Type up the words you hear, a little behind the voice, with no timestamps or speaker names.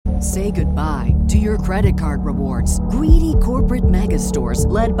Say goodbye to your credit card rewards. Greedy corporate mega stores,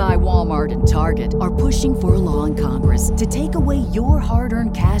 led by Walmart and Target, are pushing for a law in Congress to take away your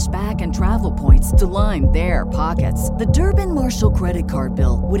hard-earned cash back and travel points to line their pockets. The Durbin-Marshall credit card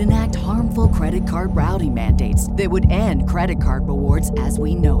bill would enact harmful credit card routing mandates that would end credit card rewards as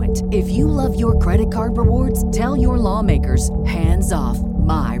we know it. If you love your credit card rewards, tell your lawmakers, hands off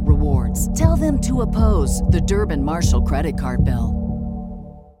my rewards. Tell them to oppose the Durbin-Marshall credit card bill.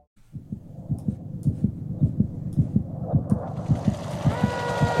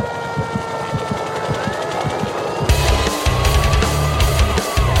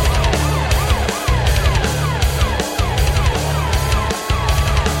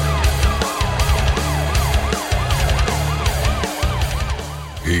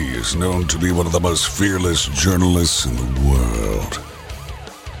 He is known to be one of the most fearless journalists in the world.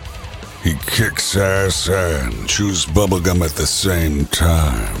 He kicks ass and chews bubblegum at the same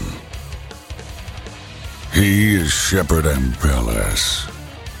time. He is Shepard Ambellas.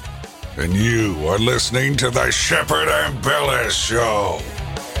 And you are listening to the Shepard Ambellas Show.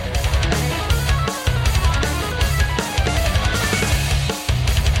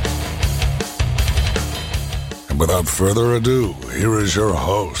 And without further ado, here is your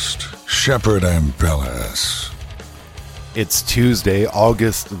host, Shepard Ambellas. It's Tuesday,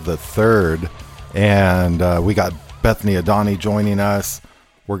 August the 3rd, and we got Bethany Adani joining us.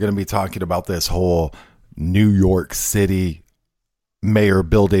 We're going to be talking about this whole New York City Mayor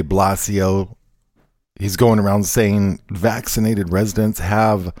Bill de Blasio. He's going around saying vaccinated residents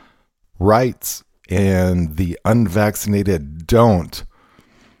have rights and the unvaccinated don't.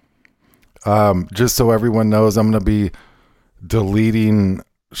 Just so everyone knows, I'm going to be deleting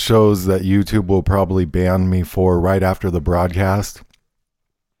shows that YouTube will probably ban me for right after the broadcast,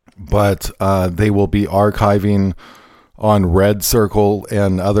 but they will be archiving on Red Circle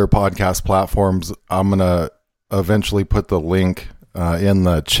and other podcast platforms. I'm going to eventually put the link in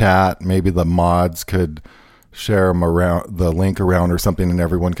the chat. Maybe the mods could share them around, the link around or something, and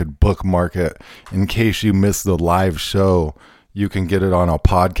everyone could bookmark it. In case you missed the live show, you can get it on a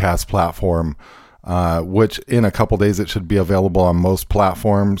podcast platform, which in a couple days it should be available on most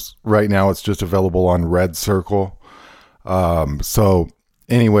platforms. Right now it's just available on Red Circle. So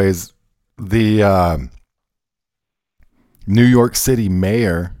anyways, the New York City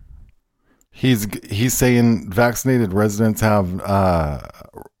mayor, he's saying vaccinated residents have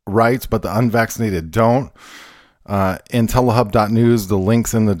rights, but the unvaccinated don't. In telehub.news, the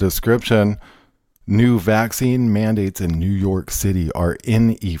link's in the description. New vaccine mandates in New York City are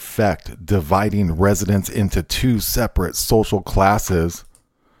in effect, dividing residents into two separate social classes,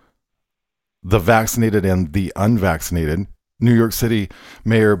 the vaccinated and the unvaccinated. New York City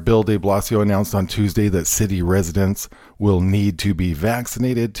Mayor Bill de Blasio announced on Tuesday that city residents will need to be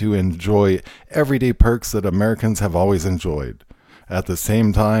vaccinated to enjoy everyday perks that Americans have always enjoyed. At the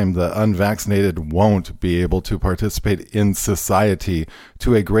same time, the unvaccinated won't be able to participate in society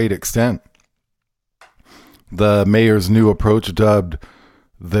to a great extent. The mayor's new approach, dubbed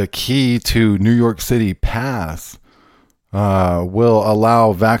the Key to New York City Pass, will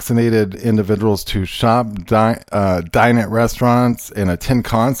allow vaccinated individuals to shop, dine at restaurants, and attend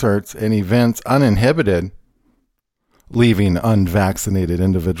concerts and events uninhibited, leaving unvaccinated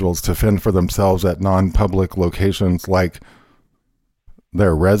individuals to fend for themselves at non-public locations like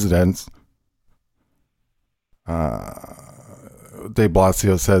their residence. De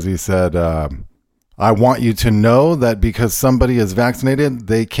Blasio says, he said, I want you to know that because somebody is vaccinated,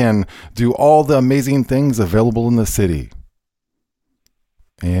 they can do all the amazing things available in the city.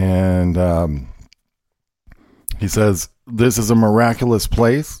 And he says, this is a miraculous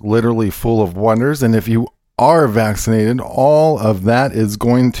place, literally full of wonders. And if you are vaccinated, all of that is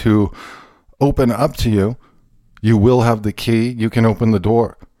going to open up to you. You will have the key. You can open the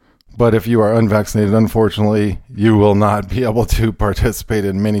door. But if you are unvaccinated, unfortunately, you will not be able to participate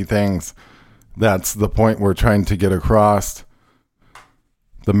in many things. That's the point we're trying to get across.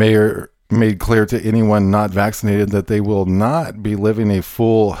 The mayor made clear to anyone not vaccinated that they will not be living a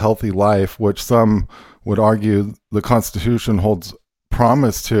full, healthy life, which some would argue the Constitution holds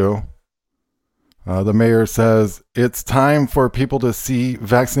promise to. The mayor says it's time for people to see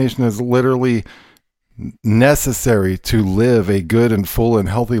vaccination as literally necessary to live a good and full and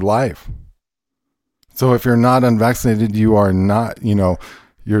healthy life. So if you're not unvaccinated, you are not,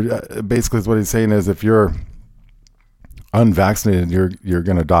 you're basically what he's saying is if you're unvaccinated, you're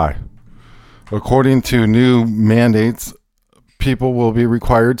going to die. According to new mandates, people will be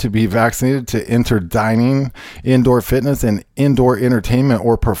required to be vaccinated to enter dining, indoor fitness, and indoor entertainment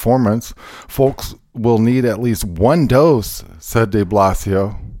or performance. Folks will need at least one dose, said de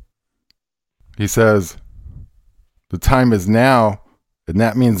Blasio. He says, the time is now, and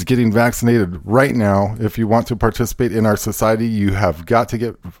that means getting vaccinated right now. If you want to participate in our society, you have got to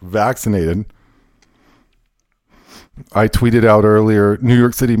get vaccinated. I tweeted out earlier, New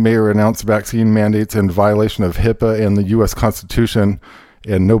York City mayor announced vaccine mandates in violation of HIPAA and the U.S. Constitution,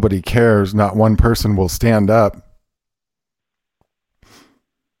 and nobody cares. Not one person will stand up.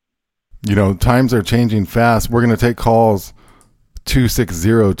 You know, times are changing fast. We're going to take calls.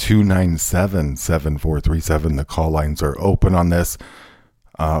 260-297-7437. The call lines are open on this.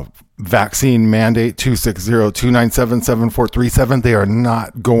 Vaccine mandate 260-297-7437. They are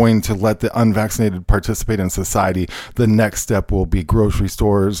not going to let the unvaccinated participate in society. The next step will be grocery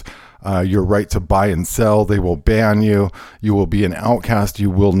stores. Your right to buy and sell. They will ban you. You will be an outcast.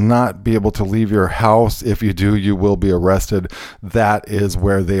 You will not be able to leave your house. If you do, you will be arrested. That is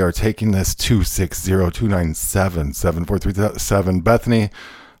where they are taking this. 260-297-7437. Bethany,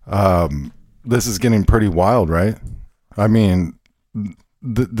 this is getting pretty wild, right? I mean,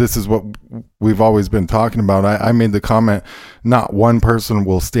 this is what we've always been talking about. I made the comment, not one person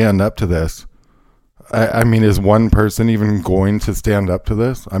will stand up to this. I mean, is one person even going to stand up to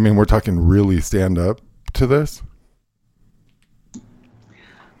this? I mean, we're talking really stand up to this?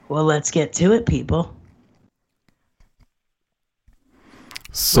 Well, let's get to it, people.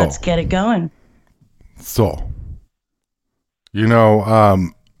 So let's get it going. So, you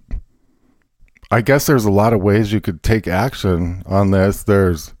know, I guess there's a lot of ways you could take action on this.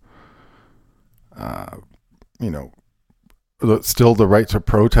 There's, you know, still the right to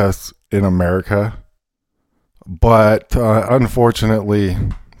protest in America. But unfortunately,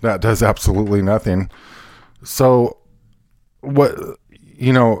 that does absolutely nothing. So, what,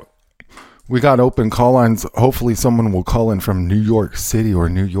 you know, we got open call lines. Hopefully someone will call in from New York City or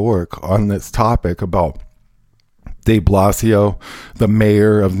New York on this topic about de Blasio, the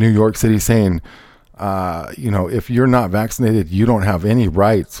mayor of New York City, saying, you know, if you're not vaccinated, you don't have any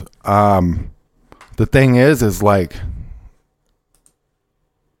rights. The thing is like,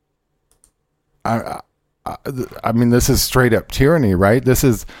 I mean, this is straight up tyranny, right? This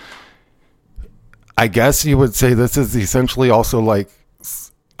is, I guess you would say this is essentially also like,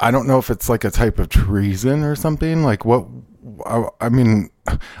 I don't know if it's like a type of treason or something. Like what, I mean,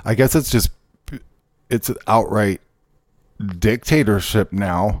 I guess it's outright dictatorship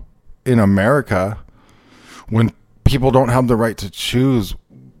now in America when people don't have the right to choose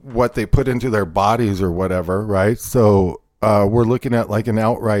what they put into their bodies or whatever, right? So we're looking at like an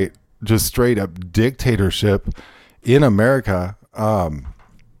outright, just straight up dictatorship in America.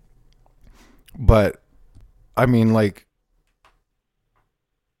 But I mean, like,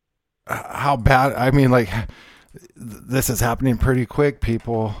 how bad, I mean, like, this is happening pretty quick,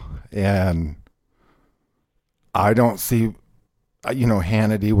 people. And I don't see, you know,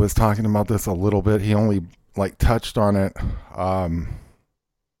 Hannity was talking about this a little bit. He only like touched on it.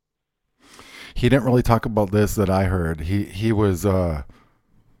 He didn't really talk about this that I heard. He was,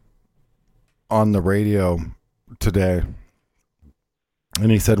 on the radio today,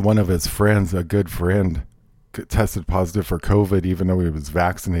 and he said one of his friends, a good friend, tested positive for COVID even though he was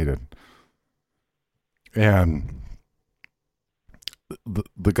vaccinated. And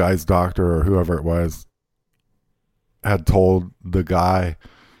the guy's doctor or whoever it was had told the guy,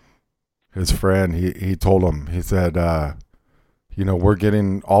 his friend, he told him, he said, you know, we're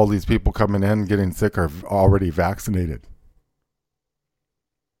getting all these people coming in getting sick are already vaccinated.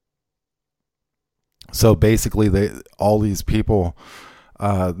 So basically, all these people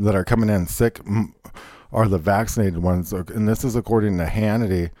that are coming in sick are the vaccinated ones. And this is according to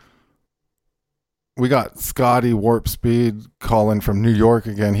Hannity. We got Scotty Warp Speed calling from New York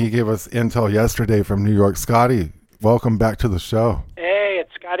again. He gave us intel yesterday from New York. Scotty, welcome back to the show. Hey,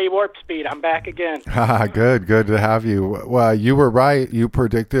 it's Scotty Warp Speed. I'm back again. Good to have you. Well, you were right. You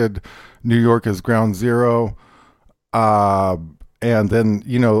predicted New York is ground zero. And then,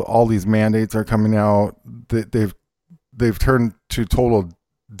 you know, all these mandates are coming out. They've turned to total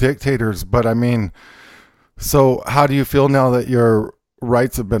dictators. But I mean, so how do you feel now that your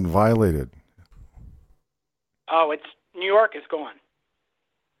rights have been violated? Oh, it's New York is gone.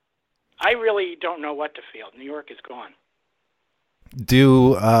 I really don't know what to feel. New York is gone.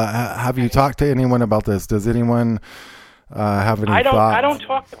 Have you talked to anyone about this? Does anyone have any thoughts? I don't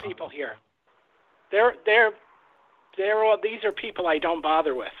talk to people here. These are people I don't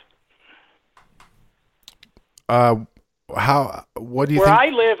bother with. What do you think? Where I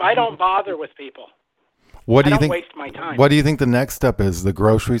live, I don't bother with people. What do you think? think? Waste my time. What do you think the next step is? The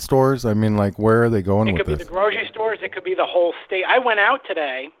grocery stores? I mean, like, where are they going with this? It could be the grocery stores. It could be the whole state. I went out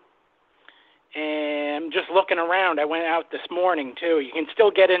today, And I'm just looking around. I went out this morning too. You can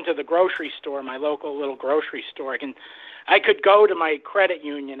still get into the grocery store, my local little grocery store. I could go to my credit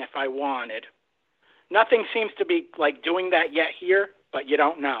union if I wanted. Nothing seems to be like doing that yet here, but you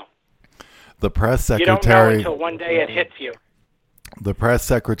don't know. The press secretary. You don't know until one day it hits you. The press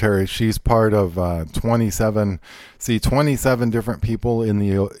secretary, she's part of 27 different people in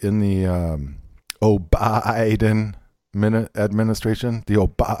the Biden administration. The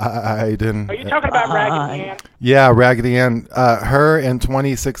Biden. Are you talking about Raggedy Ann? Yeah, Raggedy Ann. Her and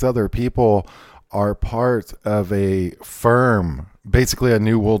 26 other people are part of a firm, basically a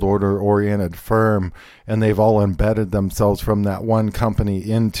New World Order oriented firm, and they've all embedded themselves from that one company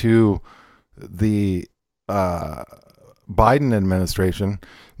into the Biden administration.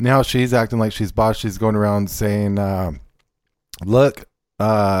 Now she's acting like she's boss. She's going around saying, look,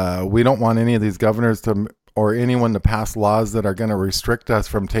 we don't want any of these governors or anyone to pass laws that are going to restrict us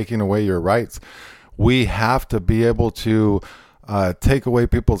from taking away your rights. We have to be able to take away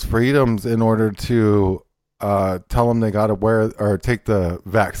people's freedoms in order to tell them they got to wear or take the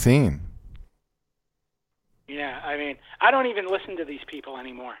vaccine. Yeah, I mean, I don't even listen to these people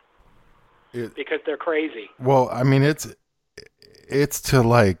anymore because they're crazy. Well, I mean, it's to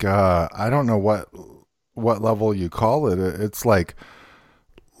like I don't know what level you call it. It's like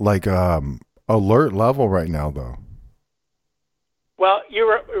alert level right now, though. Well, you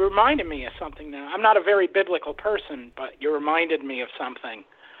reminded me of something now. I'm not a very biblical person, but you reminded me of something.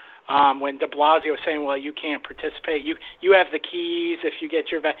 When de Blasio was saying, well, you can't participate. You have the keys if you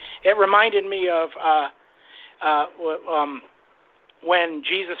get your it reminded me of when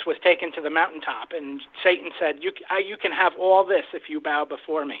Jesus was taken to the mountaintop and Satan said, you can have all this if you bow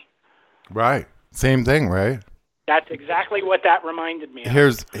before me. Right. Same thing, right? That's exactly what that reminded me of.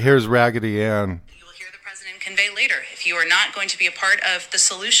 Here's Raggedy Ann. You will hear the president convey later. If you are not going to be a part of the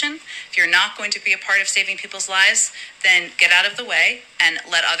solution, if you're not going to be a part of saving people's lives, then get out of the way and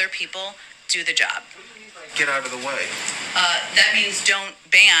let other people do the job. Get out of the way. That means don't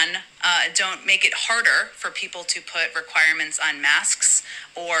make it harder for people to put requirements on masks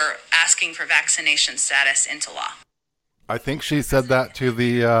or asking for vaccination status into law. I think she said that to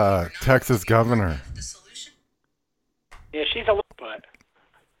the Texas governor. Yeah, she's a little butt.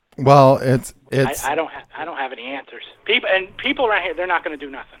 Well, it's. I don't have any answers. People around here, they're not going to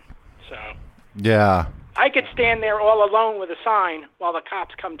do nothing. So. Yeah. I could stand there all alone with a sign while the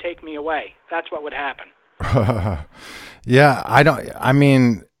cops come take me away. That's what would happen. Yeah, I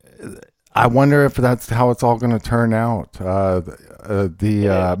mean, I wonder if that's how it's all going to turn out.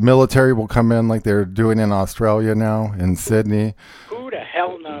 The military will come in like they're doing in Australia now, in Sydney. Who the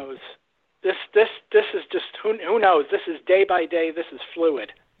hell knows? This is just, who knows? This is day by day. This is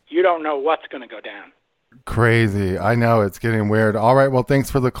fluid. You don't know what's going to go down. Crazy. I know, it's getting weird. All right, well, thanks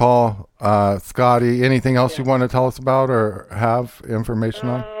for the call, Scotty. Anything else you want to tell us about or have information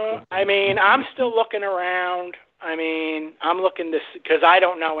on? I mean, I'm still looking around. I mean, I'm looking because I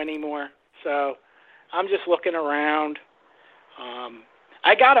don't know anymore. So I'm just looking around.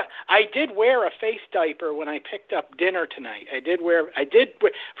 I did wear a face diaper when I picked up dinner tonight.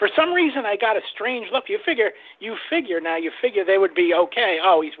 For some reason I got a strange look. You figure they would be okay.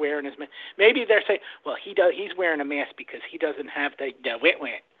 Oh, he's wearing his mask. Maybe they're saying, well, he's wearing a mask because he doesn't have the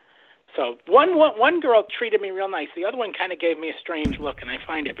wet. So one girl treated me real nice. The other one kind of gave me a strange look, and I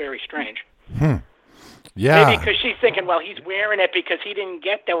find it very strange. Yeah. Maybe because she's thinking, well, he's wearing it because he didn't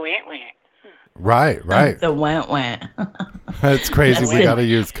get the wet. Right. The went. That's crazy. We got to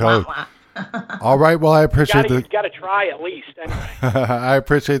use code. All right. Well, I appreciate You got to try at least. Anyway. I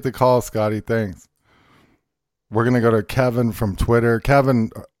appreciate the call, Scotty. Thanks. We're going to go to Kevin from Twitter. Kevin,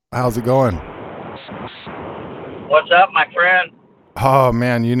 how's it going? What's up, my friend? Oh,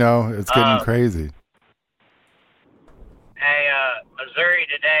 man, it's getting crazy. Hey, Missouri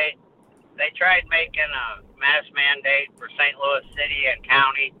today, they tried making a mask mandate for St. Louis City and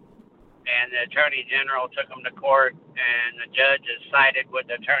County, and the Attorney General took them to court, and the judge has sided with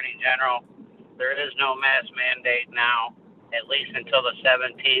the Attorney General. There is no mask mandate now, at least until the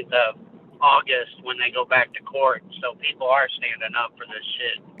 17th of August when they go back to court. So people are standing up for this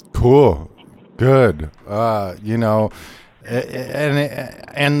shit. Cool. Good.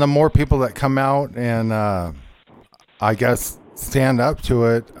 And the more people that come out and I guess stand up to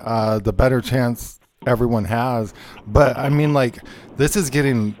it, the better chance everyone has. But I mean, like, this is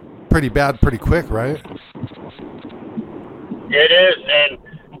getting pretty bad pretty quick, right? It is. And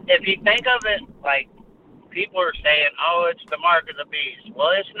if you think of it, like, people are saying, oh, it's the mark of the beast.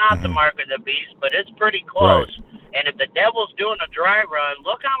 Well, it's not the mark of the beast, but it's pretty close. Right. And if the devil's doing a dry run,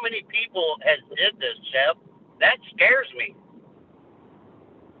 look how many people has did this, Jeff. That scares me.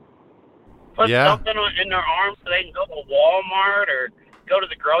 put something in their arm so they can go to Walmart or go to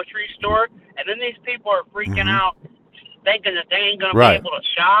the grocery store, and then these people are freaking out, thinking that they ain't going to be able to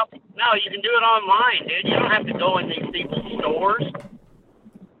shop. No, you can do it online, dude. You don't have to go in these people's stores.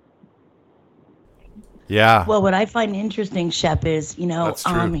 Yeah. Well, what I find interesting, Shep, is, here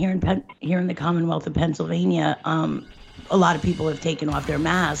in the Commonwealth of Pennsylvania, a lot of people have taken off their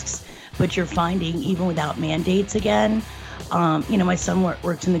masks, but you're finding even without mandates again. My son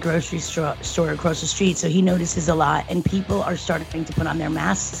works in the grocery store across the street, so he notices a lot, and people are starting to put on their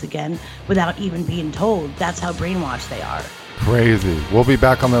masks again without even being told. That's how brainwashed they are. Crazy. We'll be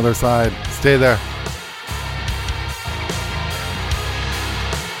back on the other side. Stay there.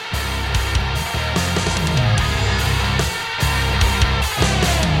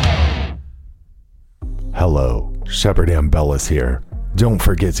 Hello, Shepard Ambellis here. Don't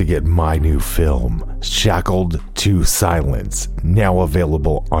forget to get my new film, Shackled to Silence, now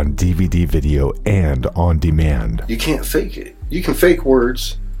available on DVD, video, and on demand. You can't fake it. You can fake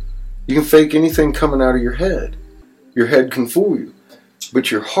words. You can fake anything coming out of your head. Your head can fool you. But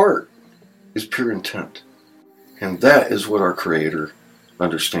your heart is pure intent. And that is what our Creator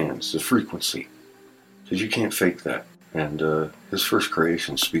understands, the frequency. Because you can't fake that. And His first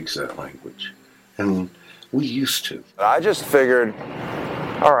creation speaks that language. And we used to. I just figured,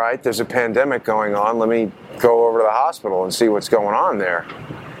 all right, there's a pandemic going on. Let me go over to the hospital and see what's going on there.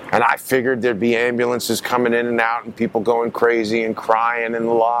 And I figured there'd be ambulances coming in and out and people going crazy and crying in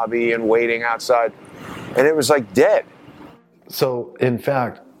the lobby and waiting outside. And it was like dead. So, in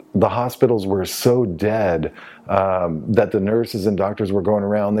fact, the hospitals were so dead that the nurses and doctors were going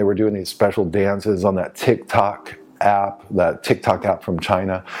around. They were doing these special dances on that TikTok app from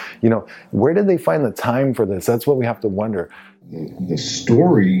China. Where did they find the time for this? That's what we have to wonder. The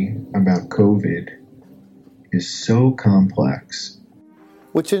story about COVID is so complex.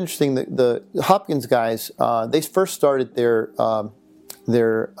 What's interesting, the Hopkins guys, they first started their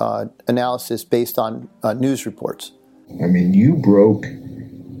analysis based on news reports. I mean, you broke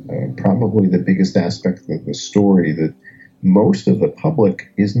probably the biggest aspect of the story that most of the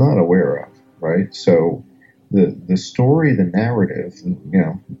public is not aware of, right? So the story, the narrative,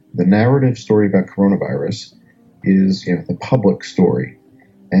 the narrative story about coronavirus is, the public story.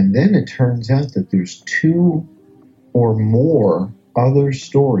 And then it turns out that there's two or more other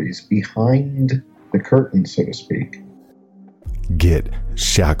stories behind the curtain, so to speak. Get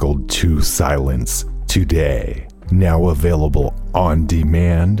Shackled to Silence today. Now available on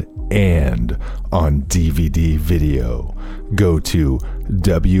demand and on DVD video. Go to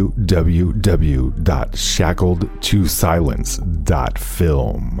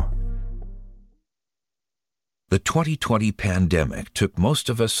www.shackledtosilence.film. The 2020 pandemic took most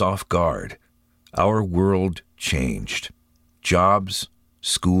of us off guard. Our world changed. Jobs,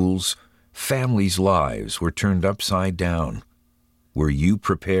 schools, families' lives were turned upside down. Were you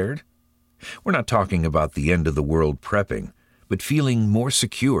prepared? We're not talking about the end of the world prepping, but feeling more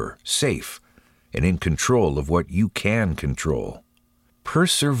secure, safe, and in control of what you can control.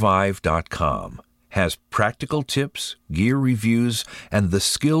 Persurvive.com has practical tips, gear reviews, and the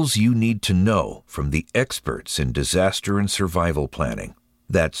skills you need to know from the experts in disaster and survival planning.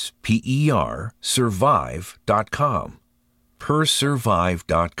 That's Persurvive.com.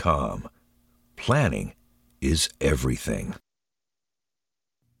 Persurvive.com. Planning is everything.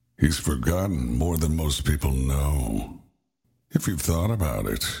 He's forgotten more than most people know. If you've thought about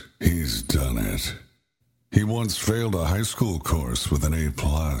it, he's done it. He once failed a high school course with an A+.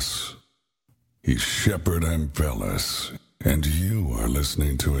 He's Shepard Ambellis, and you are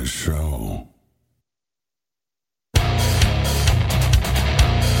listening to his show.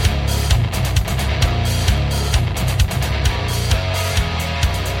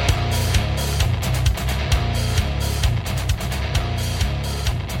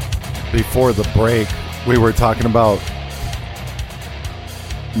 Before the break, we were talking about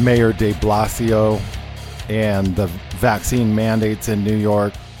Mayor de Blasio and the vaccine mandates in New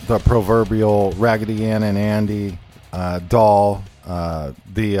York, the proverbial Raggedy Ann and Andy doll,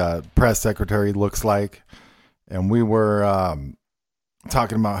 the press secretary looks like. And we were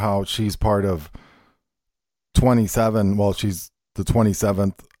talking about how she's part of 27, well, she's the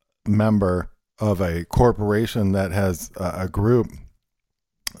 27th member of a corporation that has a group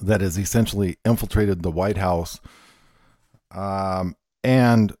that has essentially infiltrated the White House.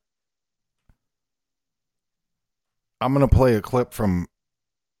 And I'm going to play a clip from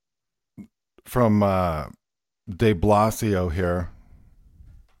de Blasio here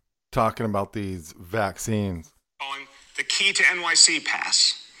talking about these vaccines. The key to NYC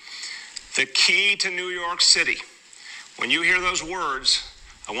pass, the key to New York City. When you hear those words,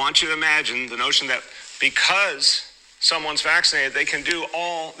 I want you to imagine the notion that because someone's vaccinated, they can do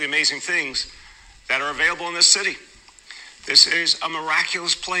all the amazing things that are available in this city. This is a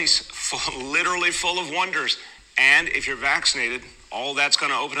miraculous place, literally full of wonders. And if you're vaccinated, all that's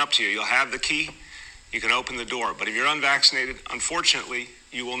going to open up to you. You'll have the key. You can open the door. But if you're unvaccinated, unfortunately,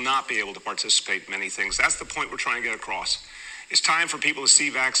 you will not be able to participate in many things. That's the point we're trying to get across. It's time for people to see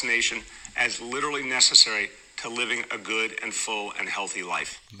vaccination as literally necessary to living a good and full and healthy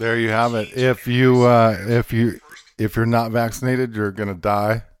life. There you have it. If you're not vaccinated, you're going to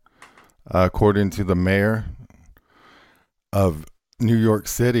die, according to the mayor of New York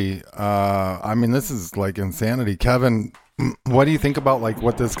City. I mean, this is like insanity. Kevin, what do you think about like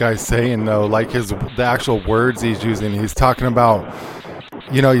what this guy's saying though? Like the actual words he's using. He's talking about,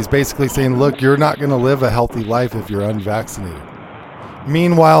 he's basically saying, look, you're not going to live a healthy life if you're unvaccinated.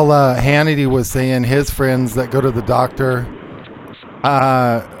 Meanwhile, Hannity was saying his friends that go to the doctor,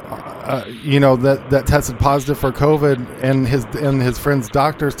 that tested positive for COVID, and his friends'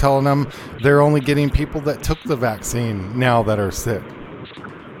 doctors telling them they're only getting people that took the vaccine now that are sick.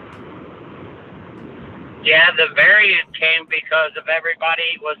 Yeah, the variant came because of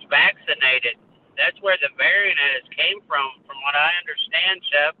everybody was vaccinated. That's where the variant came from what I understand,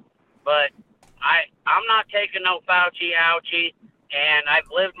 Shep. But I'm not taking no Fauci ouchie, and I've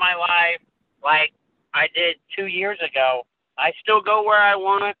lived my life like I did 2 years ago. I still go where I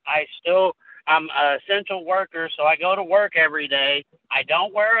want. I'm an essential worker, so I go to work every day. I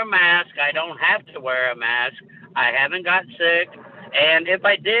don't wear a mask. I don't have to wear a mask. I haven't got sick. And if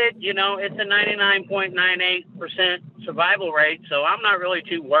I did, it's a 99.98% survival rate, so I'm not really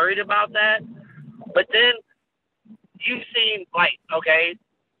too worried about that. But then you've seen, okay,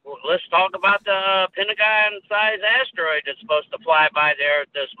 well, let's talk about the Pentagon-sized asteroid that's supposed to fly by there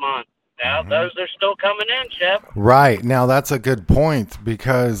this month. Now, those are still coming in, Chef. Right. Now, that's a good point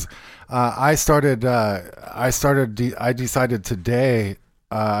because I decided today,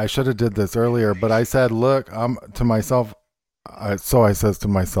 I should have did this earlier, but I said, look, to myself, I said,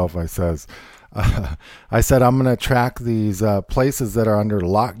 I'm going to track these places that are under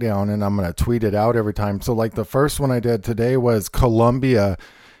lockdown, and I'm going to tweet it out every time. So like the first one I did today was Colombia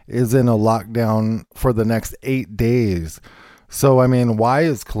is in a lockdown for the next 8 days. So, I mean, why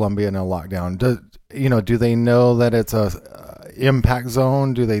is Colombia in a lockdown? Do they know that it's a impact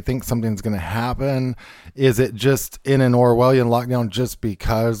zone? Do they think something's going to happen? Is it just in an Orwellian lockdown just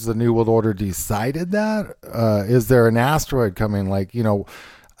because the New World Order decided that? Is there an asteroid coming?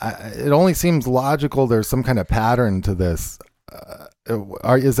 It only seems logical there's some kind of pattern to this.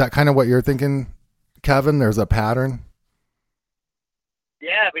 Is that kind of what you're thinking, Kevin? There's a pattern?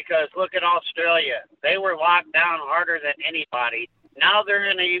 Yeah, because look at Australia. They were locked down harder than anybody. Now they're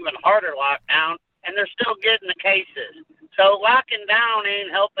in an even harder lockdown, and they're still getting the cases. So locking down ain't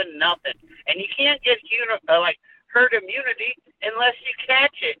helping nothing. And you can't get herd immunity unless you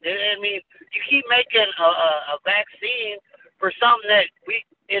catch it. I mean, you keep making a vaccine for something that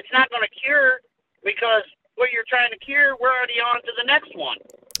it's not going to cure, because what you're trying to cure, we're already on to the next one.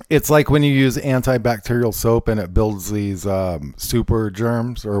 It's like when you use antibacterial soap and it builds these super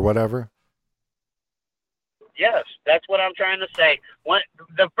germs or whatever. Yes, that's what I'm trying to say.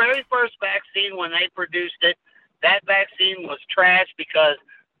 The very first vaccine, when they produced it, that vaccine was trash because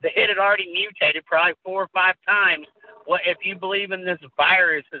it had already mutated probably 4 or 5 times. What if you believe in this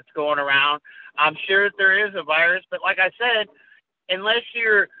virus that's going around? I'm sure that there is a virus, but like I said, unless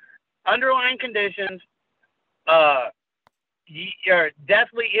your underlying conditions, you're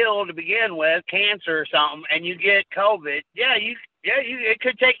deathly ill to begin with, cancer or something, and you get COVID, it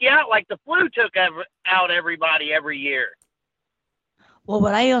could take you out like the flu took out everybody every year. Well,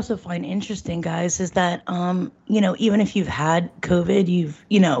 what I also find interesting, guys, is that, even if you've had COVID,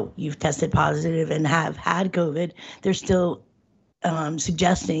 you've tested positive and have had COVID, they're still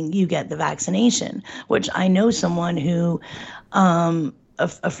suggesting you get the vaccination, which I know someone who, a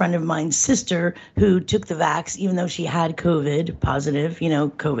friend of mine's sister who took the vax, even though she had COVID positive,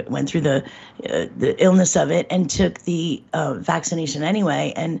 COVID went through the illness of it and took the vaccination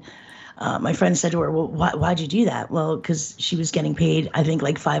anyway. And my friend said to her, well, why'd you do that? Well, because she was getting paid, I think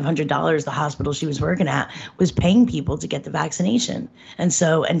like $500. The hospital she was working at was paying people to get the vaccination. And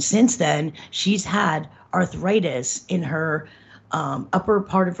since then, she's had arthritis in her upper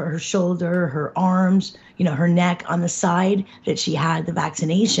part of her shoulder, her arms, her neck, on the side that she had the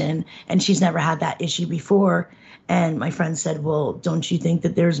vaccination, and she's never had that issue before. And my friend said, well, don't you think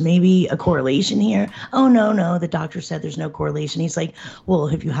that there's maybe a correlation here? Oh, no, the doctor said there's no correlation. He's like, well,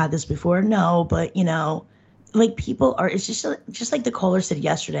 have you had this before? No, but like people are, it's just like the caller said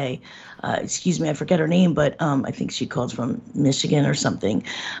yesterday, excuse me, I forget her name, but I think she called from Michigan or something,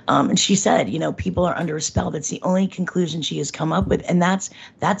 and she said, people are under a spell. That's the only conclusion she has come up with, and that's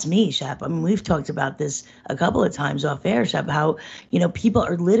me, Shep. I mean, we've talked about this a couple of times off air, Shep, how people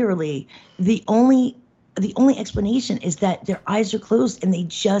are literally the only explanation is that their eyes are closed, and they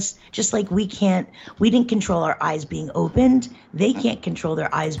just like we didn't control our eyes being opened, they can't control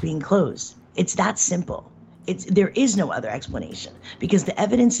their eyes being closed. It's that simple. There is no other explanation because the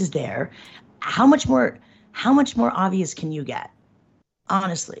evidence is there. How much more obvious can you get?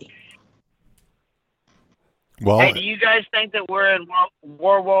 Honestly. Well, hey, do you guys think that we're in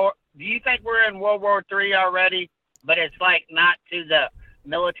World War III already? But it's like not to the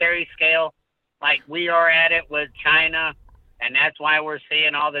military scale, like we are at it with China, and that's why we're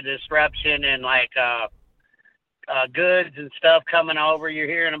seeing all the disruption and goods and stuff coming over. You're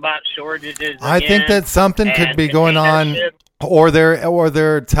hearing about shortages. I think that something could be going on, or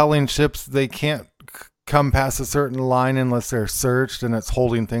they're telling ships they can't come past a certain line unless they're searched, and it's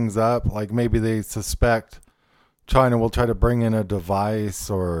holding things up. Like maybe they suspect China will try to bring in a device,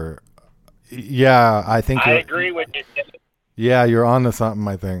 or I think I agree with you. Yeah, you're onto something.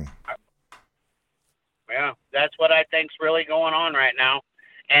 I think. Yeah, that's what I think's really going on right now.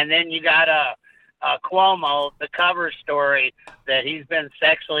 And then you got Cuomo, the cover story that he's been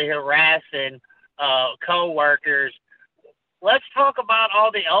sexually harassing co-workers. Let's talk about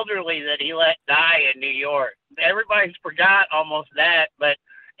all the elderly that he let die in New York. Everybody's forgot almost that, but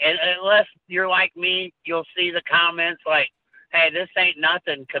unless you're like me, you'll see the comments like, hey, this ain't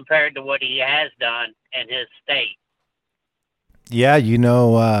nothing compared to what he has done in his state. Yeah,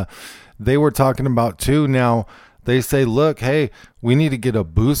 they were talking about too. Now they say, look, hey, we need to get a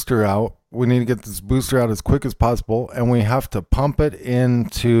booster out. We need to get this booster out as quick as possible, and we have to pump it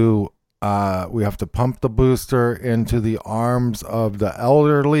into. We have to pump the booster into the arms of the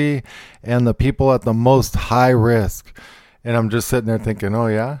elderly and the people at the most high risk. And I'm just sitting there thinking, oh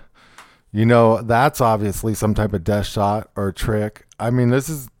yeah, that's obviously some type of death shot or trick. I mean, this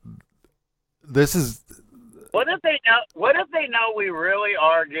is. What if they know we really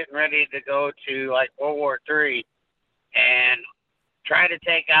are getting ready to go to like World War III and try to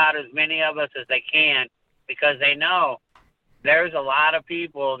take out as many of us as they can, because they know there's a lot of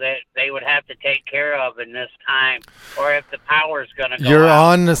people that they would have to take care of in this time, or if the power's going to go You're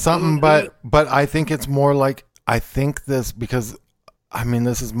out. on to something, but I think it's more like, because I mean,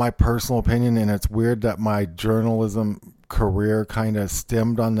 this is my personal opinion, and it's weird that my journalism career kind of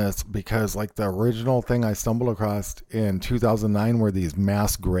stemmed on this, because like the original thing I stumbled across in 2009 were these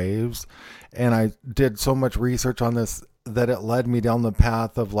mass graves, and I did so much research on this that it led me down the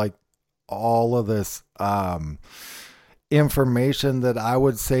path of like all of this information that I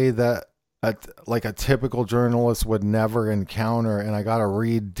would say that a typical journalist would never encounter. And I got to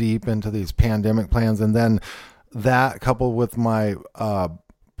read deep into these pandemic plans, and then that coupled with my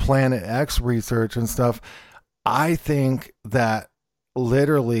Planet X research and stuff, I think that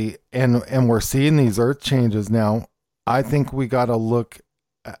literally, and we're seeing these earth changes now, I think we got to look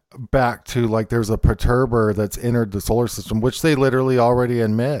back to like there's a perturber that's entered the solar system, which they literally already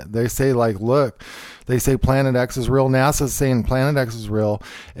admit. They say like, look, they say Planet X is real. NASA's saying Planet X is real,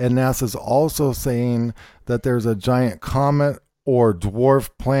 and NASA's also saying that there's a giant comet or dwarf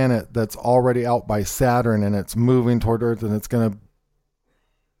planet that's already out by Saturn, and it's moving toward Earth, and it's going to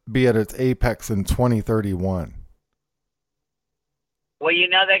be at its apex in 2031. Well,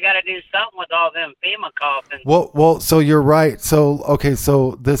 they got to do something with all them FEMA coffins. Well, so you're right. So, okay,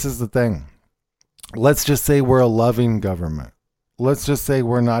 so this is the thing. Let's just say we're a loving government. Let's just say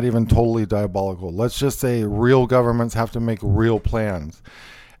we're not even totally diabolical. Let's just say real governments have to make real plans.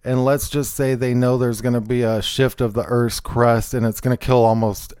 And let's just say they know there's going to be a shift of the Earth's crust, and it's going to kill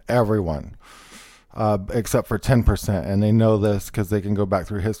almost everyone. Except for 10%. And they know this because they can go back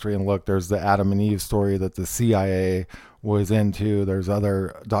through history and look. There's the Adam and Eve story that the CIA was into. There's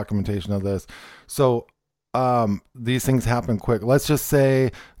other documentation of this. So these things happen quick. Let's just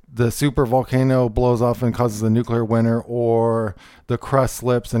say the super volcano blows off and causes a nuclear winter, or the crust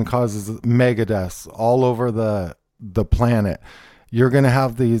slips and causes mega deaths all over the planet. You're going to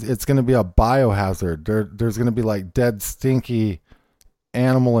have these, it's going to be a biohazard. There's going to be like dead, stinky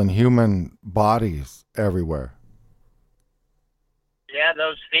animal and human bodies everywhere. Yeah,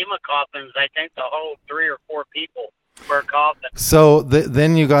 those FEMA coffins, I think they'll hold 3 or 4 people per coffin. So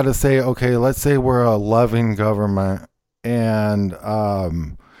then you got to say, okay, let's say we're a loving government, and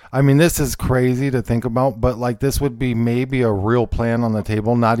I mean, this is crazy to think about, but like this would be maybe a real plan on the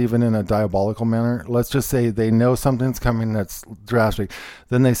table, not even in a diabolical manner. Let's just say they know something's coming that's drastic.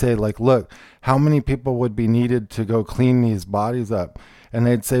 Then they say like, look, how many people would be needed to go clean these bodies up? And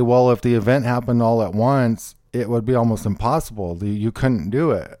they'd say, well, if the event happened all at once, it would be almost impossible. You couldn't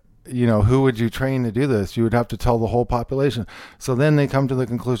do it. You know, who would you train to do this? You would have to tell the whole population. So then they come to the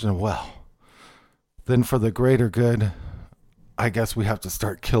conclusion, well, then for the greater good, I guess we have to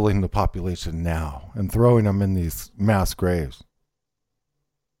start killing the population now and throwing them in these mass graves.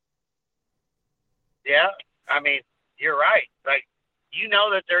 Yeah, I mean, you're right. Like, you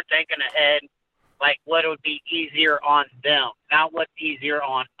know that they're thinking ahead, like what would be easier on them, not what's easier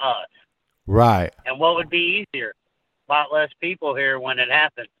on us. Right. And what would be easier? A lot less people here when it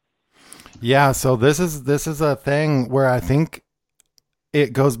happens. Yeah, so this is a thing where I think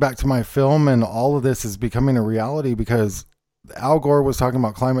it goes back to my film, and all of this is becoming a reality because Al Gore was talking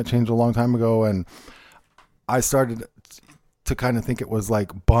about climate change a long time ago, and I started to kind of think it was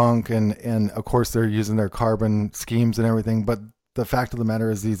like bunk, and of course they're using their carbon schemes and everything, but the fact of the matter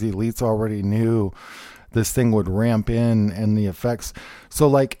is these elites already knew this thing would ramp in and the effects. So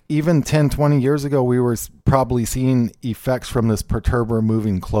like even 10, 20 years ago, we were probably seeing effects from this perturber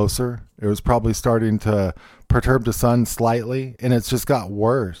moving closer. It was probably starting to perturb the sun slightly, and it's just got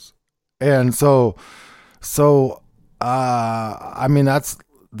worse. And so I mean, that's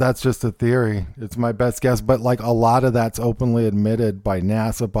just a theory. It's my best guess, but like a lot of that's openly admitted by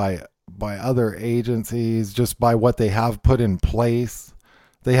NASA, by other agencies, just by what they have put in place.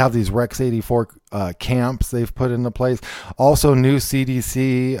 They have these Rex 84 camps they've put into place. Also, new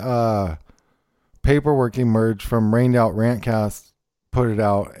CDC paperwork emerged from Rained Out Rantcast, put it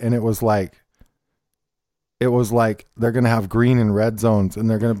out, and it was like they're going to have green and red zones, and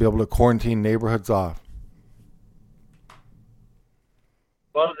they're going to be able to quarantine neighborhoods off.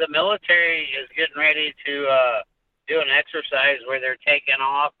 Well, the military is getting ready to do an exercise where they're taking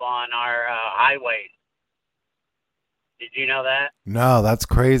off on our highways. Did you know that? No, that's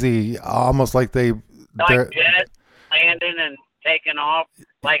crazy. Almost like they're jets landing and taking off.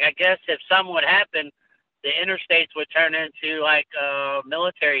 Like, I guess if something would happen, the interstates would turn into like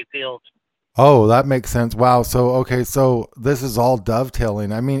military fields. Oh, that makes sense. Wow. So this is all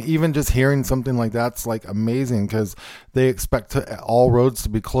dovetailing. I mean, even just hearing something like that's like amazing because they expect all roads to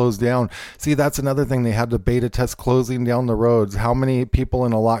be closed down. See, that's another thing. They had to beta test closing down the roads. How many people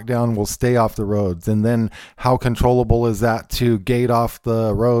in a lockdown will stay off the roads? And then how controllable is that to gate off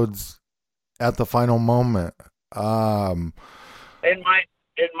the roads at the final moment? In my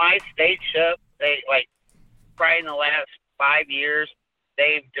state ship, they like probably in the last 5 years,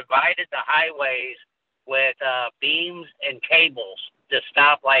 they've divided the highways with beams and cables to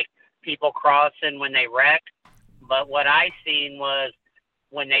stop like people crossing when they wreck. But what I seen was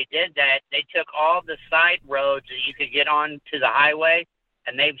when they did that, they took all the side roads that you could get on to the highway,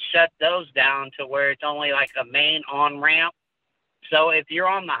 and they've shut those down to where it's only like a main on-ramp. So if you're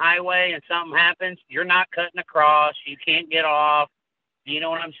on the highway and something happens, you're not cutting across. You can't get off. You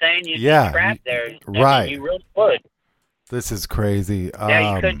know what I'm saying? You'd be trapped there. Right. You really would. This is crazy.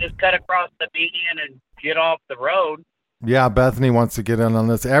 Yeah, you couldn't just cut across the median and get off the road. Yeah, Bethany wants to get in on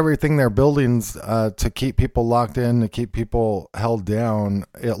this. Everything they're buildings to keep people locked in, to keep people held down.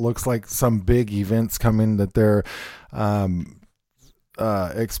 It looks like some big events coming that they're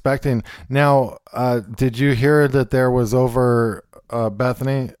expecting. Now, did you hear that there was over,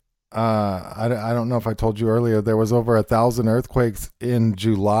 Bethany? I don't know if I told you earlier. There was over 1,000 earthquakes in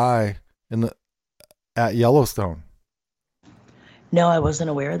July at Yellowstone. No, I wasn't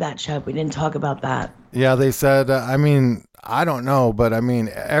aware of that, Shep. We didn't talk about that. Yeah, they said, I mean, I don't know, but I mean,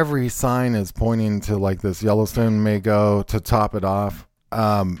 every sign is pointing to like this Yellowstone may go to top it off,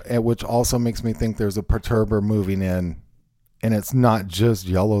 which also makes me think there's a perturber moving in, and it's not just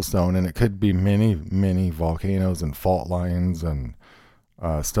Yellowstone, and it could be many, many volcanoes and fault lines and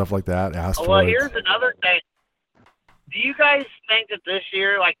stuff like that, asteroids. Well, here's another thing. Do you guys think that this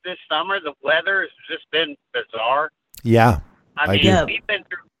year, like this summer, the weather has just been bizarre? Yeah. I mean, we've been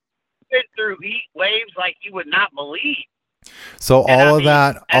through heat waves like you would not believe. So all of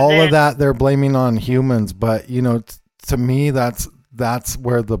that they're blaming on humans, but you know, to me that's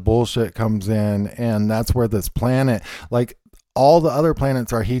where the bullshit comes in, and that's where this planet, like all the other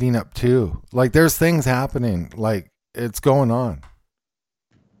planets are heating up too. Like there's things happening, like it's going on.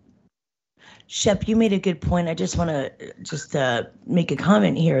 Shep, you made a good point. I just want to make a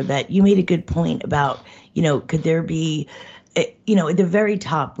comment here that you made a good point about, you know, could there be at the very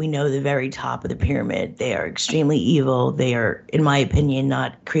top, we know the very top of the pyramid, they are extremely evil. They are, in my opinion,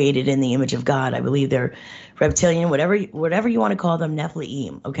 not created in the image of God. I believe they're reptilian, whatever you want to call them,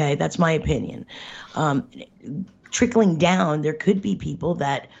 Nephilim. Okay, that's my opinion. Trickling down, there could be people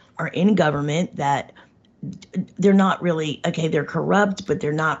that are in government that they're not really, okay, they're corrupt, but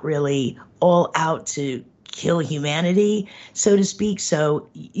they're not really all out to kill humanity, so to speak. So,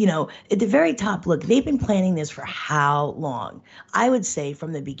 at the very top, look, they've been planning this for how long? I would say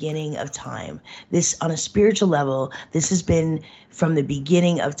from the beginning of time. This, on a spiritual level, this has been from the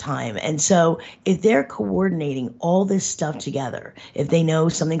beginning of time. And so if they're coordinating all this stuff together, if they know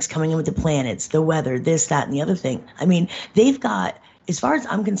something's coming in with the planets, the weather, this, that, and the other thing, I mean, they've got, as far as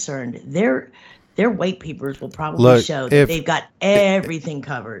I'm concerned, their white papers will probably show that they've got everything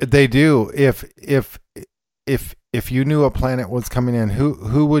covered. They do. If you knew a planet was coming in,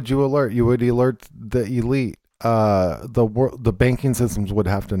 who would you alert? You would alert the elite. The banking systems would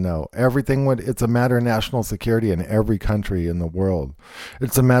have to know. Everything would. It's a matter of national security in every country in the world.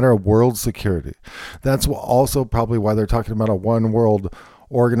 It's a matter of world security. That's also probably why they're talking about a one world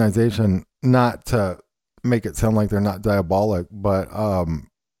organization. Not to make it sound like they're not diabolic, but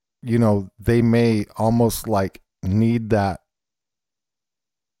they may almost like need that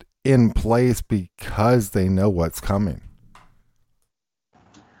in place because they know what's coming.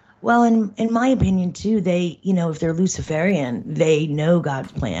 Well, in my opinion too, they, if they're Luciferian, they know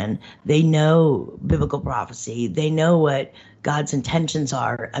God's plan. They know biblical prophecy. They know what God's intentions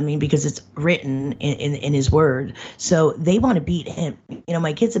are. I mean, because it's written in his word. So they want to beat him.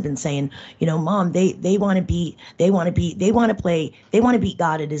 My kids have been saying, Mom, they want to beat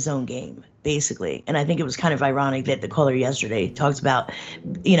God at his own game, basically. And I think it was kind of ironic that the caller yesterday talks about,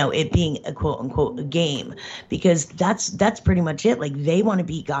 it being a quote unquote a game, because that's pretty much it. Like, they want to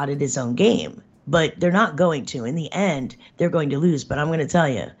beat God at his own game, but they're not going to. In the end, they're going to lose. But I'm going to tell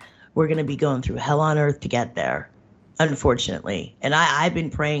you, we're going to be going through hell on earth to get there, unfortunately. And I've been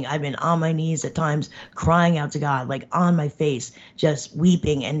praying. I've been on my knees at times, crying out to God, like on my face, just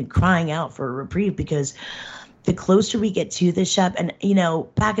weeping and crying out for a reprieve, because the closer we get to this, Shep, and,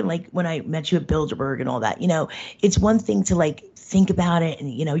 back in like when I met you at Bilderberg and all that, it's one thing to like think about it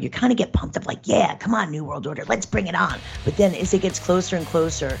and, you kind of get pumped up like, yeah, come on, New World Order, let's bring it on. But then as it gets closer and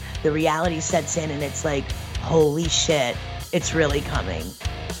closer, the reality sets in and it's like, holy shit, it's really coming.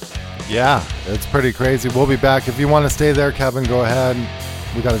 Yeah, it's pretty crazy. We'll be back. If you want to stay there, Kevin, go ahead.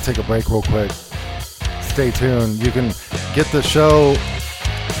 We got to take a break real quick. Stay tuned. You can get the show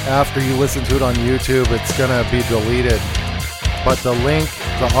after you listen to it on YouTube. It's going to be deleted. But the link,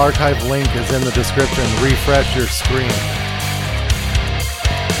 the archive link is in the description. Refresh your screen.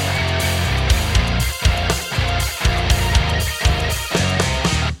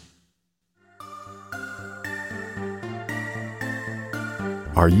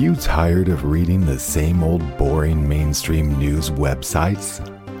 Are you tired of reading the same old boring mainstream news websites?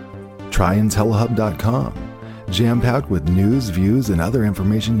 Try IntelliHub.com. Jam-packed with news, views, and other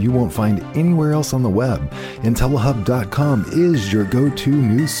information you won't find anywhere else on the web, IntelliHub.com is your go-to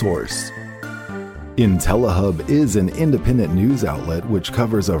news source. IntelliHub is an independent news outlet which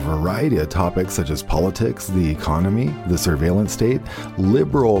covers a variety of topics such as politics, the economy, the surveillance state,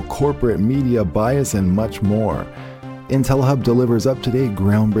 liberal corporate media bias, and much more. IntelliHub delivers up-to-date,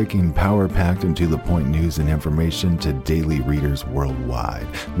 groundbreaking, power-packed, and to-the-point news and information to daily readers worldwide,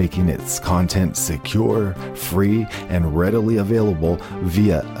 making its content secure, free, and readily available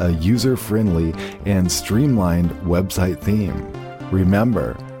via a user-friendly and streamlined website theme.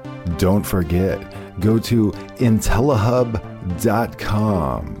 Remember, don't forget, go to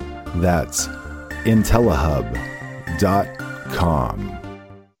IntelliHub.com. That's IntelliHub.com.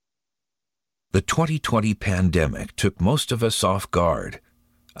 The 2020 pandemic took most of us off guard.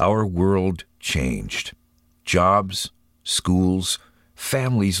 Our world changed. Jobs, schools,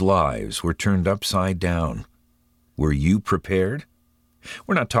 families' lives were turned upside down. Were you prepared?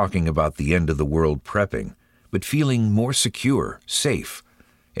 We're not talking about the end of the world prepping, but feeling more secure, safe,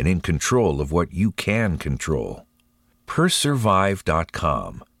 and in control of what you can control.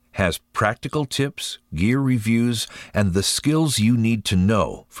 Persurvive.com has practical tips, gear reviews, and the skills you need to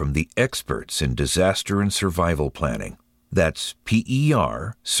know from the experts in disaster and survival planning. That's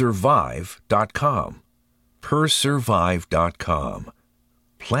PERsurvive.com. Persurvive.com.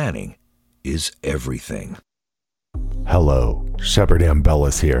 Planning is everything. Hello, Shepard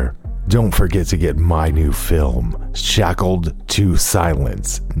Ambellis here. Don't forget to get my new film, Shackled to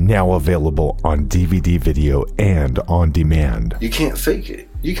Silence, now available on DVD, video, and on demand. You can't fake it.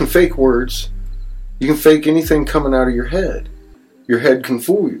 You can fake words. You can fake anything coming out of your head. Your head can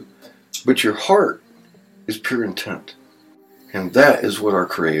fool you. But your heart is pure intent. And that is what our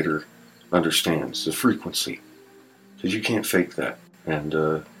Creator understands, the frequency. Because you can't fake that. And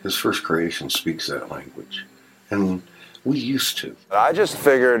His first creation speaks that language. And we used to. I just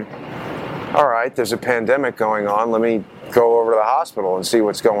figured, all right, there's a pandemic going on. Let me go over to the hospital and see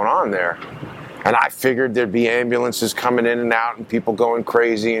what's going on there. And I figured there'd be ambulances coming in and out and people going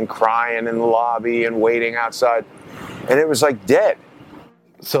crazy and crying in the lobby and waiting outside. And it was like dead.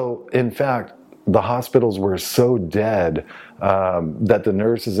 So, in fact, the hospitals were so dead that the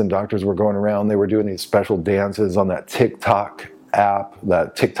nurses and doctors were going around. They were doing these special dances on that TikTok app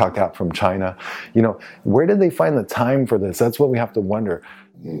from China. You know, where did they find the time for this? That's what we have to wonder.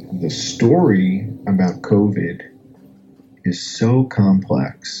 The story about COVID is so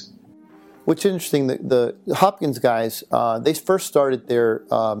complex. What's interesting, the Hopkins guys, they first started their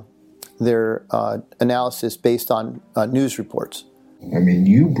analysis based on news reports. I mean,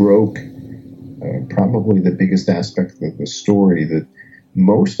 you broke probably the biggest aspect of the story that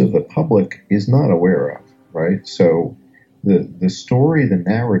most of the public is not aware of, right? So the story, the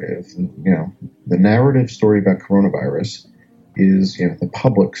narrative, the narrative story about coronavirus is, the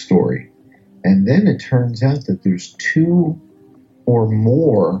public story. And then it turns out that there's two or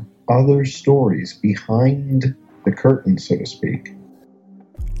more other stories behind the curtain, so to speak.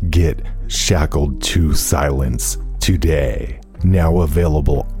 Get Shackled to Silence today. Now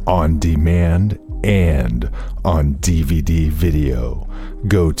available on demand and on DVD video.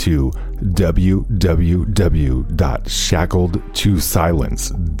 Go to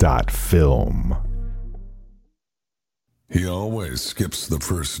www.shackledtosilence.film. He always skips the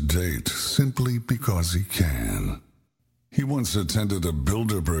first date simply because he can. He once attended a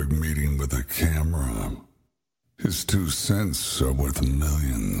Bilderberg meeting with a camera. His 2 cents are worth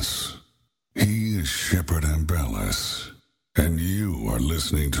millions. He is Shepard Ambellis, and you are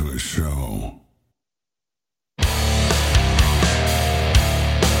listening to his show.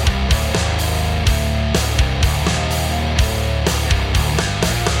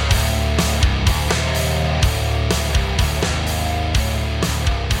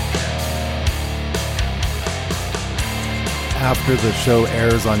 After the show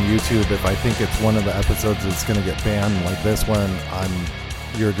airs on YouTube, if I think it's one of the episodes that's going to get banned, like this one,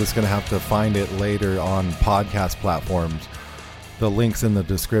 you're just going to have to find it later on podcast platforms. The link's in the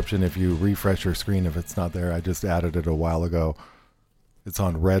description if you refresh your screen. If it's not there, I just added it a while ago. It's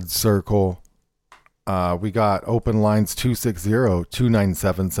on Red Circle. We got open lines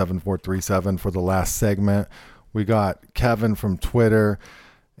 260-297-7437 for the last segment. We got Kevin from Twitter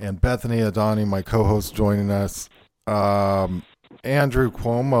and Bethany Adani, my co-host, joining us. Andrew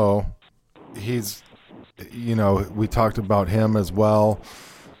Cuomo, he's, we talked about him as well.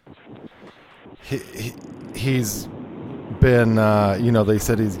 He's been, they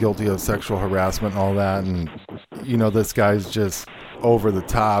said he's guilty of sexual harassment and all that. And, this guy's just over the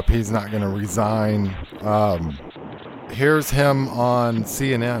top. He's not going to resign. Here's him on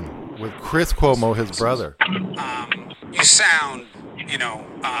CNN with Chris Cuomo, his brother. You sound,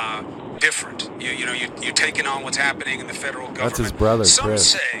 different. You're taking on what's happening in the federal government. That's his brother, Some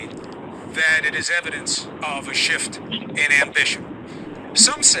Chris. say that it is evidence of a shift in ambition.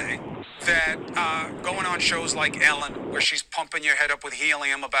 Some say that going on shows like Ellen, where she's pumping your head up with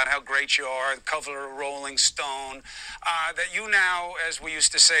helium about how great you are, the cover of Rolling Stone, that you now, as we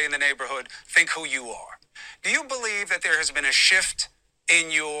used to say in the neighborhood, think who you are. Do you believe that there has been a shift in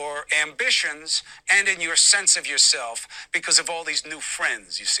your ambitions and in your sense of yourself because of all these new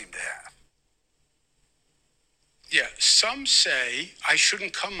friends you seem to have? Yeah, some say I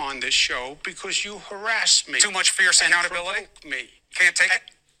shouldn't come on this show because you harass me. Too much fierce accountability? Me. Can't take it?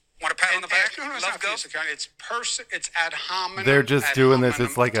 Want a pat on the back? No, it's Love not go? fierce accountability. It's ad hominem. They're just doing this.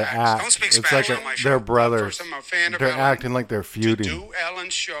 It's like an act. Don't speak It's Spanish like on my show. they're brothers. First, I'm a fan of They're Ellen. acting like they're feuding. To do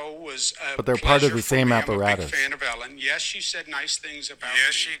Ellen's show was a But they're part of pleasure the for same me. apparatus. I'm a big fan of Ellen. Yes, she said nice things about me.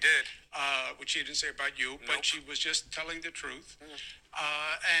 Yes, she did. Which she didn't say about you, but she was just telling the truth.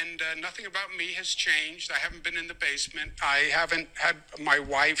 And nothing about me has changed. I haven't been in the basement. I haven't had my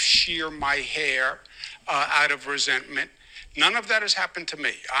wife shear my hair out of resentment. None of that has happened to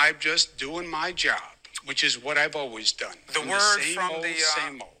me. I'm just doing my job, which is what I've always done. The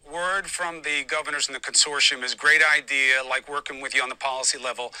word from the governors and the consortium is great idea, like working with you on the policy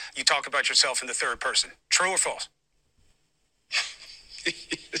level. You talk about yourself in the third person. True or false?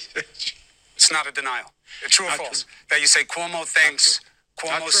 It's not a denial. True or false? That you say Cuomo thinks,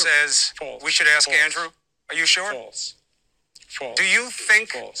 Cuomo says, false. We should ask False. Andrew. Are you sure? False. False. Do you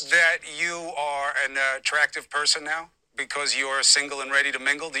think False. that you are an attractive person now because you're single and ready to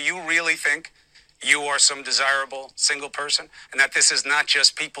mingle? Do you really think you are some desirable single person and that this is not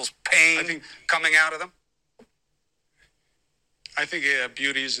just people's pain coming out of them? I think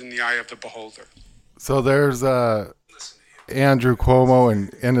beauty is in the eye of the beholder. So there's Andrew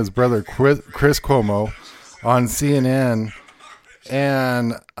Cuomo and his brother Chris Cuomo on CNN,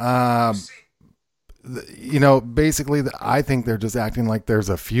 and basically I think they're just acting like there's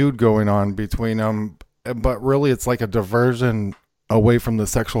a feud going on between them, but really it's like a diversion away from the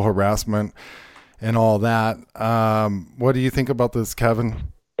sexual harassment and all that. What do you think about this,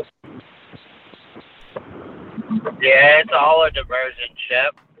 Kevin? Yeah, it's all a diversion,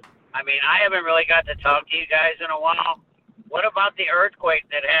 Shep. I mean, I haven't really got to talk to you guys in a while. What about the earthquake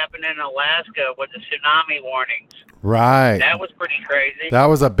that happened in Alaska with the tsunami warnings? Right. That was pretty crazy. That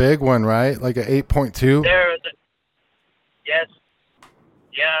was a big one, right? Like a 8.2? Yes.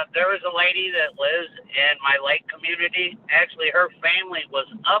 Yeah, there was a lady that lives in my lake community. Actually, her family was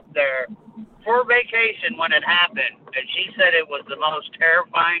up there for vacation when it happened. And she said it was the most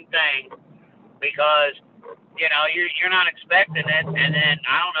terrifying thing because, you're not expecting it. And then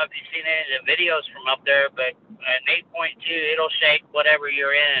I don't know if you've seen any of the videos from up there, but an 8.2, it'll shake whatever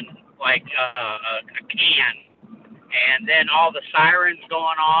you're in like a can. And then all the sirens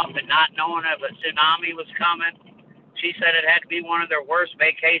going off and not knowing if a tsunami was coming. She said it had to be one of their worst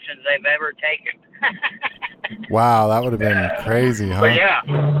vacations they've ever taken. Wow, that would have been crazy, huh? But yeah,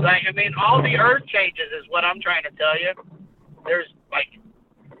 all the earth changes is what I'm trying to tell you. There's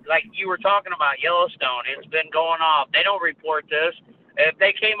like you were talking about Yellowstone. It's been going off. They don't report this. If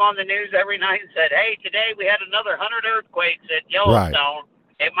they came on the news every night and said, hey, today we had another 100 earthquakes at Yellowstone,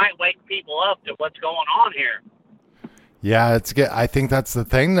 It might wake people up to what's going on here. Yeah, I think that's the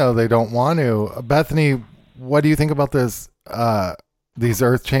thing, though. They don't want to. Bethany, what do you think about this? These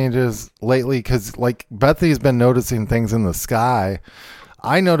earth changes lately? Because like Bethany's been noticing things in the sky.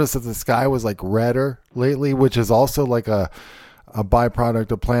 I noticed that the sky was like redder lately, which is also like a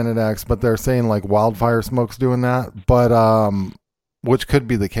byproduct of Planet X. But they're saying like wildfire smoke's doing that. But which could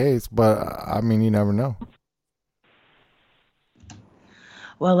be the case. But I mean, you never know.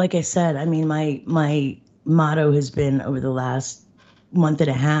 Well, like I said, I mean, my motto has been over the last month and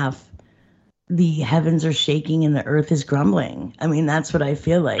a half, the heavens are shaking and the earth is grumbling. I mean, that's what I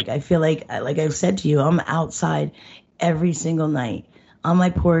feel like. I feel like I've said to you, I'm outside every single night on my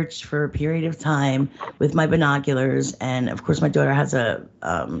porch for a period of time with my binoculars. And of course, my daughter has a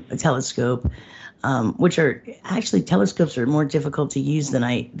telescope, which are actually telescopes are more difficult to use than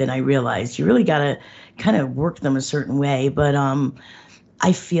I realized. You really got to kind of work them a certain way. But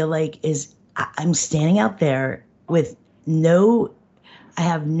I feel like I'm standing out there with I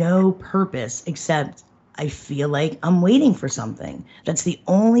have no purpose except I feel like I'm waiting for something. That's the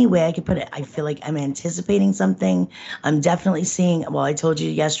only way I could put it. I feel like I'm anticipating something. I'm definitely seeing, well, I told you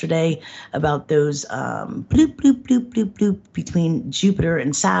yesterday about those bloop, bloop, bloop, bloop, bloop between Jupiter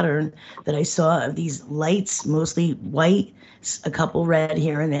and Saturn that I saw of these lights, mostly white, a couple red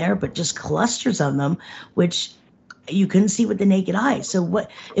here and there, but just clusters of them, which you couldn't see with the naked eye. So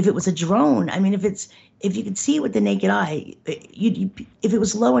what if it was a drone? I mean, if you could see it with the naked eye, if it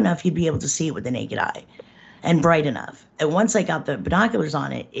was low enough, you'd be able to see it with the naked eye, and bright enough. And once I got the binoculars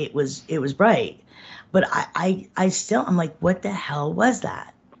on it, it was bright. But I'm like, what the hell was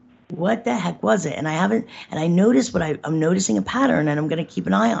that? What the heck was it? And I noticed I'm noticing a pattern, and I'm going to keep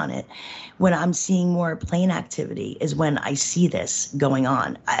an eye on it. When I'm seeing more plane activity is when I see this going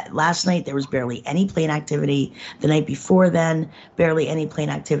on. Last night, there was barely any plane activity. The night before then, barely any plane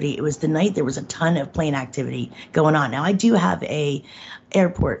activity. It was the night there was a ton of plane activity going on. Now, I do have a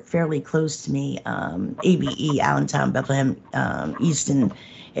airport fairly close to me, ABE, Allentown, Bethlehem, Easton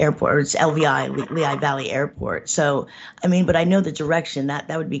Airport, or it's LVI, Lehigh Valley Airport. So, I mean, but I know the direction that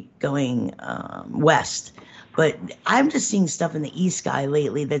would be going west. But I'm just seeing stuff in the east sky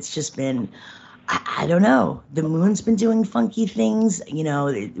lately that's just been, I don't know. The moon's been doing funky things.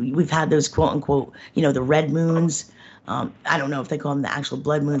 We've had those quote unquote, the red moons. I don't know if they call them the actual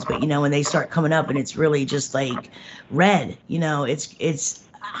blood moons, but when they start coming up and it's really just like red, it's,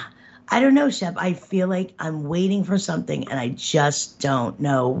 I don't know, Shep. I feel like I'm waiting for something and I just don't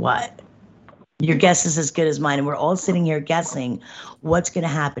know what. Your guess is as good as mine, and we're all sitting here guessing what's going to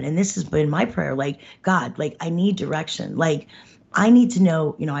happen. And this has been my prayer, like, God, like, I need direction. Like, I need to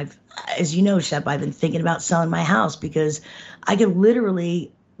know, as you know, Shep, I've been thinking about selling my house because I could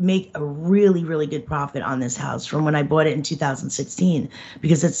literally make a really, really good profit on this house from when I bought it in 2016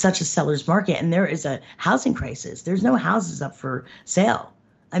 because it's such a seller's market and there is a housing crisis. There's no houses up for sale.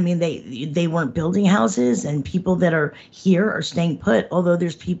 I mean, they weren't building houses, and people that are here are staying put, although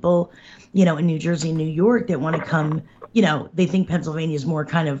there's people in New Jersey and New York that want to come, they think Pennsylvania is more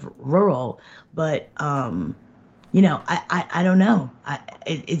kind of rural, but, I don't know.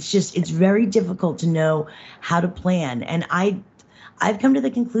 It's very difficult to know how to plan. And I've come to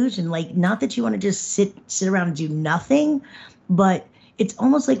the conclusion, like, not that you want to just sit around and do nothing, but it's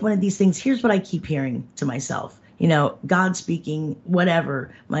almost like one of these things. Here's what I keep hearing to myself, God speaking,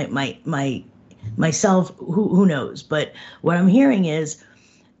 whatever, myself, who knows? But what I'm hearing is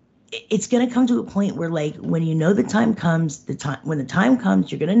it's going to come to a point where, like, when the time comes, when the time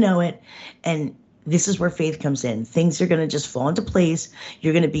comes, you're going to know it. And this is where faith comes in. Things are going to just fall into place.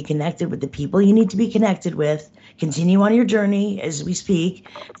 You're going to be connected with the people you need to be connected with, continue on your journey as we speak.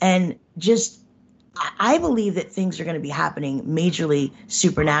 And just, I believe that things are going to be happening majorly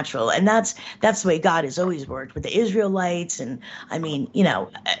supernatural. And that's the way God has always worked with the Israelites. And I mean,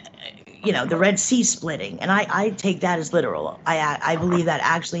 the Red Sea splitting. And I take that as literal. I believe that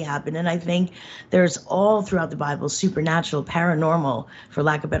actually happened. And I think there's all throughout the Bible, supernatural, paranormal, for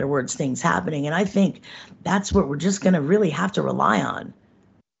lack of better words, things happening. And I think that's what we're just going to really have to rely on.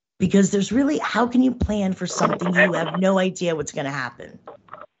 Because there's really, how can you plan for something you have no idea what's going to happen?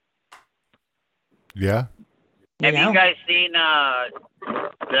 Yeah. Have you guys seen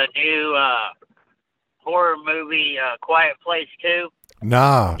the new horror movie Quiet Place 2?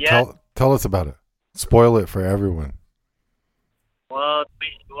 Nah. Yeah. Tell us about it. Spoil it for everyone. Well,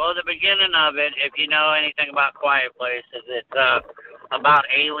 the beginning of it, if you know anything about Quiet Place, is it's about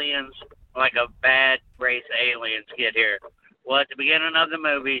aliens, like a bad race aliens get here. Well, at the beginning of the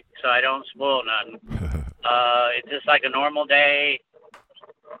movie, so I don't spoil nothing, it's just like a normal day.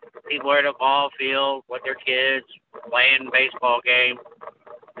 People are at a ball field with their kids playing baseball game.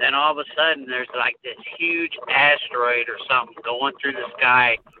 Then all of a sudden, there's like this huge asteroid or something going through the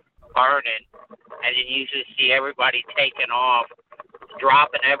sky, burning, and then you just see everybody taking off,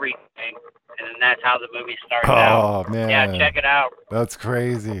 dropping everything, and then that's how the movie starts out. Oh man! Yeah, check it out. That's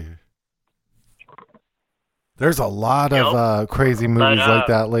crazy. There's a lot of crazy movies like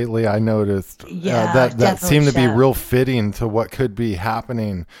that lately. I noticed. Yeah, that seem to be real fitting to what could be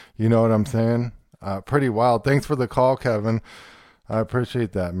happening. You know what I'm saying? Pretty wild. Thanks for the call, Kevin. I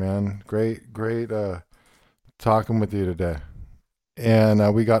appreciate that, man. Great talking with you today.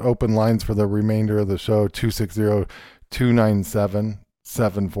 And we got open lines for the remainder of the show,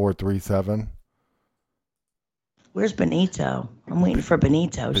 260-297-7437. Where's Benito? I'm waiting for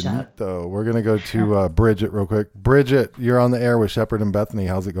Benito. Benito. We're going to go to Bridget real quick. Bridget, you're on the air with Shepard and Bethany.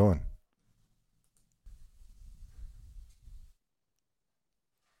 How's it going?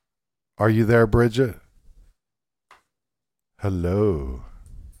 Are you there, Bridget? Hello.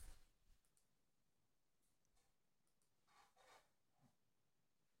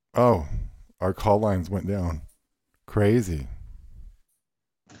 Oh, our call lines went down. Crazy.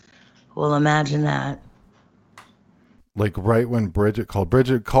 Well, imagine that. Like right when Bridget called.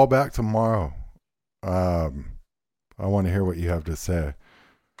 Bridget, call back tomorrow. I want to hear what you have to say.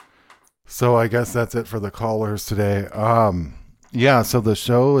 So I guess that's it for the callers today. Yeah, so the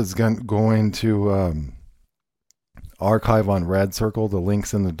show is going to archive on Red Circle. The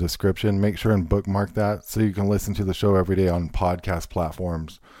link's in the description. Make sure and bookmark that so you can listen to the show every day on podcast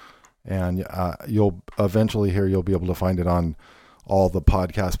platforms. And you'll eventually you'll be able to find it on all the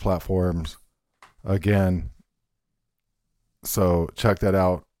podcast platforms again. So check that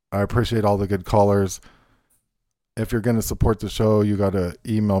out. I appreciate all the good callers. If you're going to support the show, you got to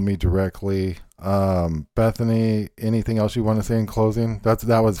email me directly. Bethany, anything else you want to say in closing?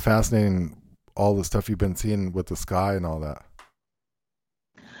 That was fascinating, all the stuff you've been seeing with the sky and all that.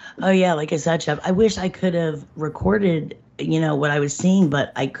 Oh yeah, like I said, Jeff, I wish I could have recorded, what I was seeing,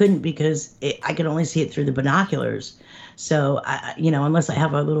 but I couldn't because I could only see it through the binoculars. So, unless I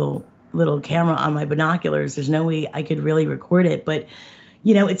have a little camera on my binoculars, there's no way I could really record it. But,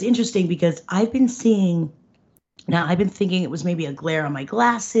 it's interesting because I've been thinking it was maybe a glare on my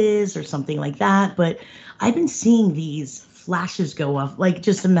glasses or something like that, but I've been seeing these flashes go off. Like,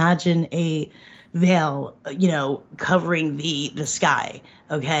 just imagine a veil, covering the sky.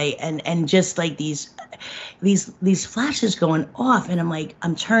 Okay. And just like these flashes going off, and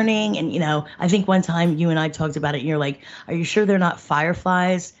I'm turning, and I think one time you and I talked about it, and you're like, are you sure they're not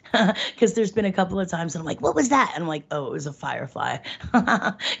fireflies? Because there's been a couple of times and I'm like, what was that? And I'm like, oh, it was a firefly.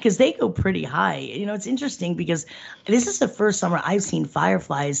 Because they go pretty high. It's interesting because this is the first summer I've seen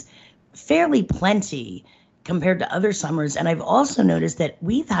fireflies fairly plenty compared to other summers. And I've also noticed that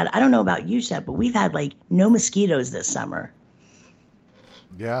we've had, I don't know about you, Shep, but we've had like no mosquitoes this summer.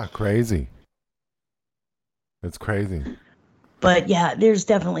 Yeah, crazy. It's crazy. But yeah, there's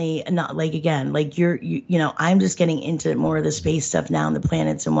definitely not, like, again, like I'm just getting into more of the space stuff now and the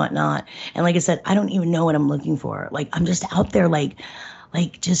planets and whatnot. And like I said, I don't even know what I'm looking for. Like, I'm just out there,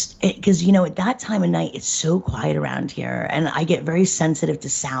 because at that time of night, it's so quiet around here, and I get very sensitive to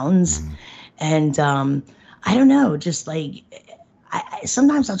sounds. And I don't know, just like,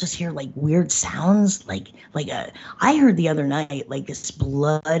 sometimes I'll just hear like weird sounds, I heard the other night like this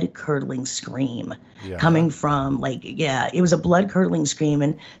blood curdling scream coming from it was a blood curdling scream,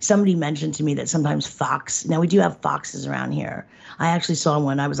 and somebody mentioned to me that sometimes now we do have foxes around here. I actually saw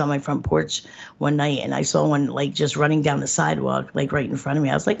one. I was on my front porch one night and I saw one like just running down the sidewalk, like right in front of me.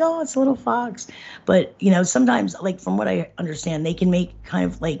 I was like, oh, it's a little fox. But sometimes, like from what I understand, they can make kind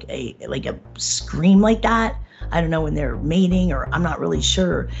of like a scream like that. I don't know, when they're mating, or I'm not really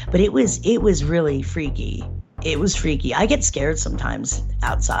sure, but it was really freaky. It was freaky. I get scared sometimes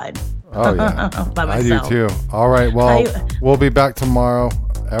outside. Oh yeah, by I myself. do too. All right, well, we'll be back tomorrow.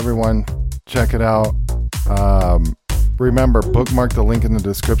 Everyone, check it out. Remember, bookmark the link in the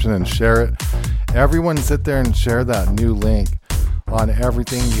description and share it. Everyone sit there and share that new link on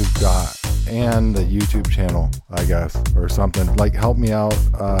everything you've got, and the YouTube channel, I guess, or something. Like, help me out,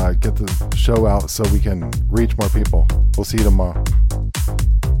 get the show out so we can reach more people. We'll see you tomorrow.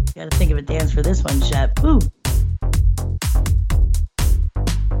 Gotta think of a dance for this one, Shep. Ooh.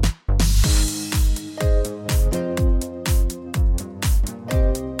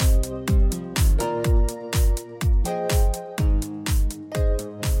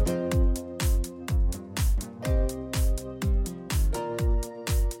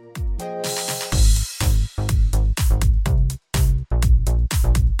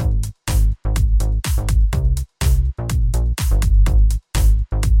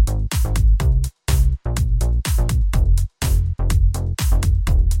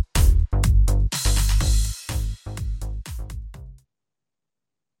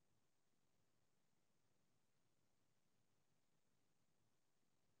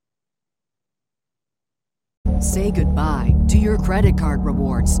 Say goodbye to your credit card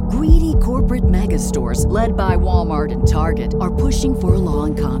rewards. Greedy corporate mega stores, led by Walmart and Target, are pushing for a law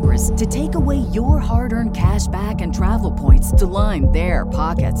in Congress to take away your hard-earned cash back and travel points to line their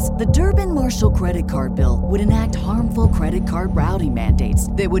pockets. The Durbin-Marshall credit card bill would enact harmful credit card routing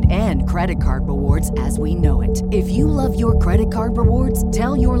mandates that would end credit card rewards as we know it. If you love your credit card rewards,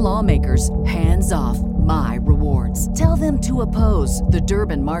 tell your lawmakers, hands off my rewards. Tell them to oppose the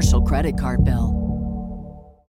Durbin-Marshall credit card bill.